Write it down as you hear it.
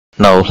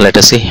Now let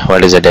us see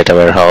what is a data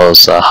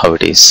warehouse, how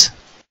it is.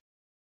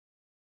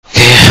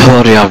 Okay,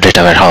 overview of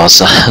data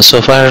warehouse. So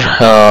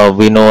far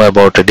we know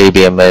about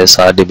DBMS,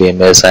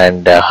 RDBMS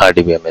and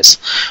RDBMS.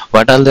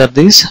 What all are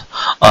these?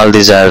 All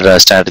these are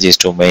strategies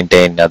to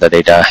maintain the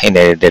data in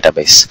a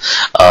database.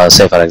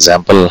 Say for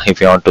example, if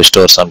you want to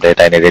store some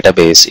data in a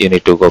database, you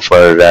need to go for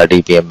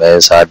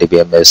DBMS,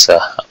 RDBMS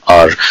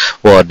or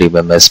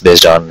ORDBMS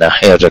based on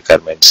your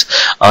requirements.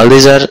 All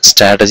these are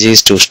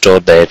strategies to store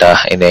data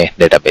in a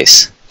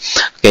database.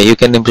 Okay, you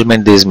can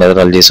implement these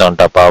methodologies on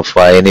top of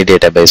any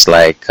database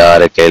like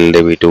Oracle,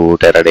 DB2,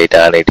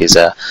 Teradata, and it is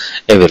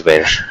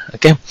everywhere.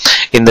 Okay,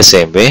 in the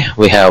same way,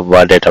 we have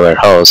data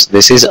warehouse.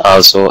 This is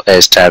also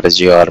a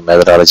strategy or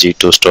methodology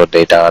to store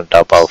data on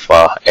top of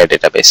a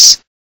database.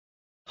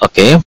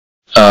 Okay,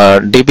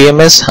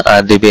 DBMS,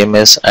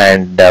 DBMS,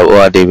 and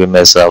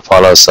ORDBMS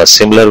follows a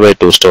similar way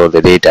to store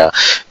the data,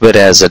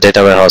 whereas the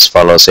data warehouse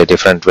follows a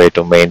different way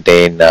to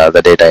maintain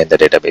the data in the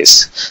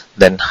database.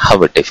 Then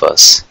how it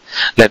differs?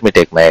 Let me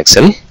take my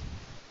Excel.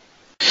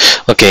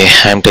 Okay,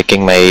 I'm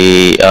taking my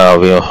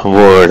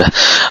Word.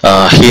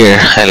 Here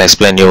I'll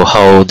explain you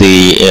how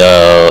the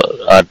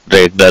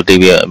regular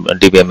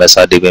DBMS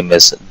or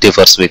DBMS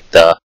differs with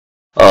the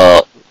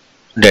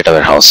data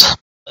warehouse.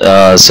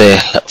 Say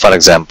for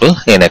example,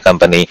 in a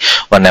company,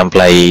 an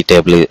employee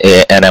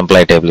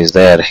table is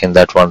there. In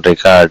that one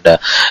record,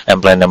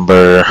 employee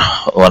number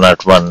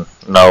 101.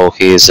 Now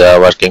he is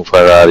working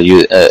for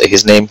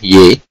his name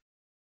A.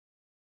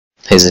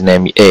 His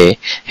name A.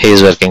 He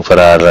is working for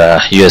our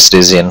US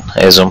region.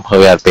 Assume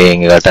we are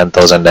paying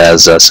 10,000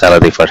 as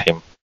salary for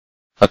him.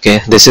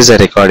 Okay, this is a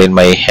record in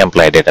my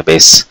employee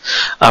database.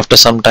 After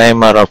some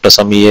time or after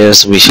some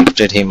years, we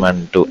shifted him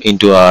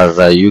into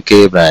our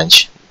UK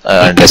branch,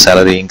 and the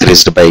salary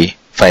increased by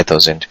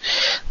 5,000.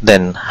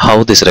 Then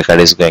how this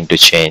record is going to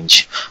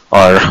change,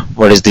 or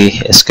what is the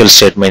skill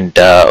statement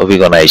we're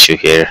gonna issue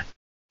here?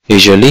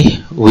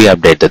 Usually we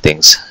update the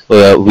things, we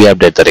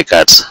update the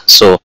records.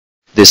 So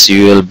this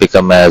will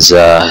become as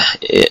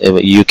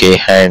UK,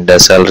 and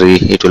salary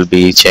it will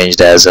be changed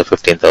as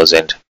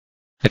 15,000.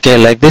 Okay,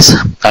 like this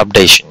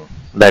updation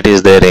that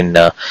is there in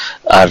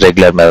our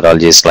regular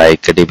methodologies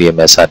like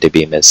DBMS or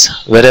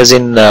DBMS. Whereas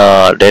in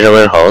data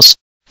warehouse,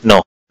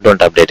 no,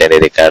 don't update any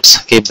records.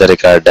 Keep the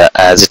record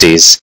as it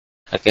is.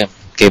 Okay,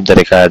 keep the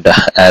record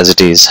as it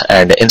is,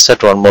 and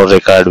insert one more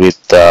record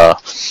with the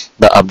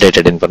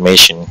updated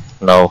information.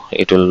 Now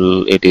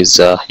it is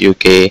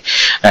UK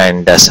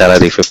and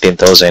salary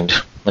 15,000.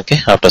 Okay,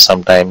 after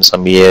some time,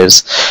 some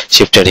years,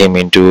 shifted him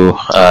into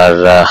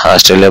our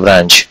Australia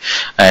branch,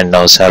 and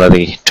now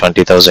salary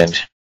 20,000.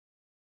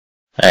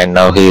 And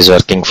now he is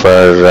working for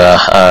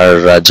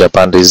our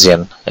Japan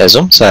region.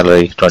 Assume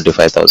salary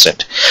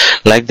 25,000.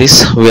 Like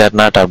this, we are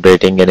not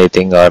updating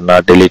anything or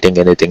not deleting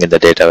anything in the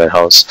data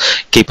warehouse.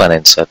 Keep on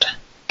insert,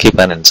 keep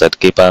on insert,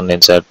 keep on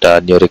insert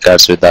new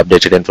records with the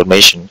updated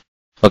information.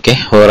 Okay,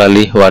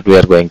 orally what we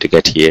are going to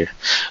get here,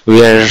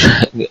 we are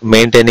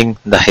maintaining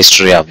the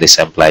history of this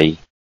employee.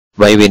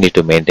 Why we need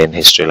to maintain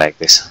history like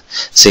this?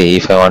 See,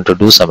 if I want to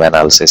do some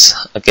analysis,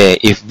 okay,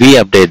 if we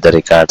update the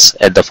records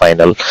at the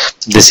final,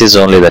 this is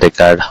only the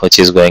record which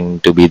is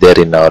going to be there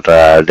in our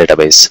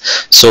database.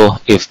 So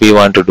if we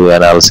want to do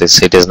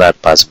analysis, it is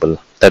not possible.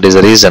 That is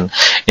the reason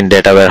in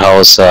data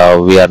warehouse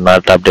we are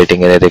not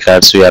updating any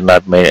records, we are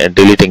not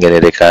deleting any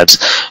records.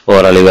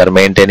 Orally we are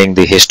maintaining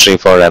the history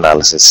for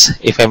analysis.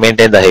 If I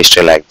maintain the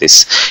history like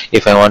this,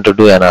 if I want to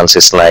do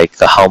analysis like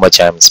how much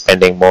I am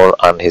spending more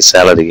on his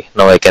salary,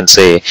 now I can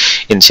say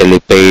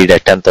initially paid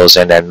at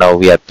 10,000 and now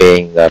we are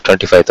paying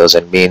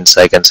 25,000, means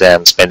I can say I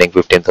am spending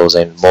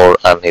 15,000 more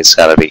on his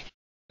salary.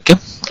 Okay,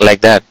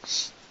 like that.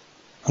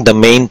 The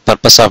main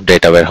purpose of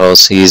data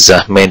warehouse is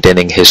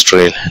maintaining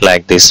history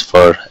like this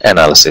for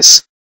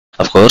analysis.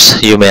 Of course,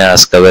 you may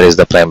ask where is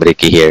the primary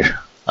key here.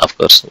 Of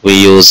course,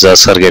 we use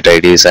surrogate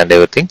IDs and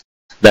everything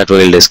that we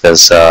will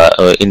discuss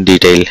in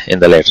detail in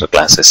the later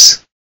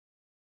classes.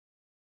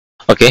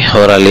 Okay,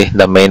 orally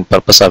the main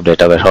purpose of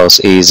data warehouse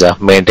is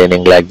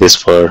maintaining like this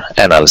for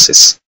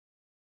analysis.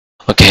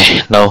 Okay,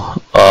 now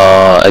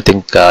I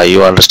think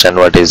you understand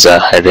what is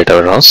a data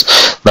warehouse.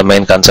 The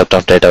main concept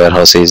of data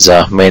warehouse is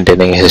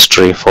maintaining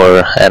history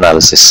for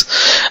analysis.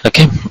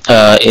 Okay,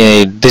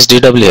 this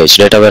DWH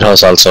data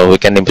warehouse also we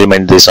can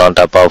implement this on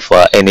top of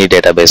any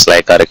database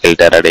like Oracle,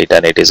 Teradata,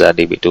 and it is a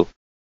DB2,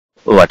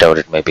 whatever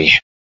it may be.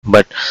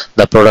 But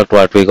the product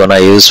what we're gonna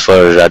use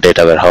for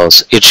data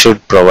warehouse, it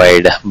should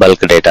provide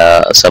bulk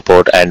data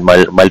support and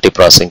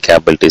multi-processing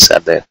capabilities are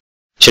there.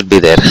 Should be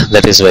there.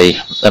 That is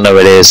why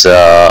nowadays we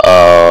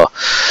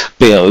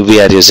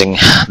are using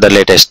the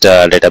latest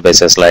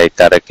databases like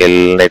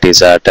Oracle, it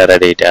is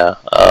Teradata,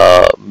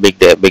 big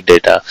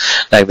data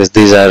like this.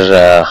 These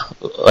are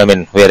I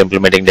mean we are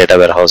implementing data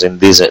warehouse in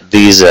these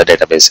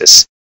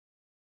databases.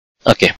 Okay,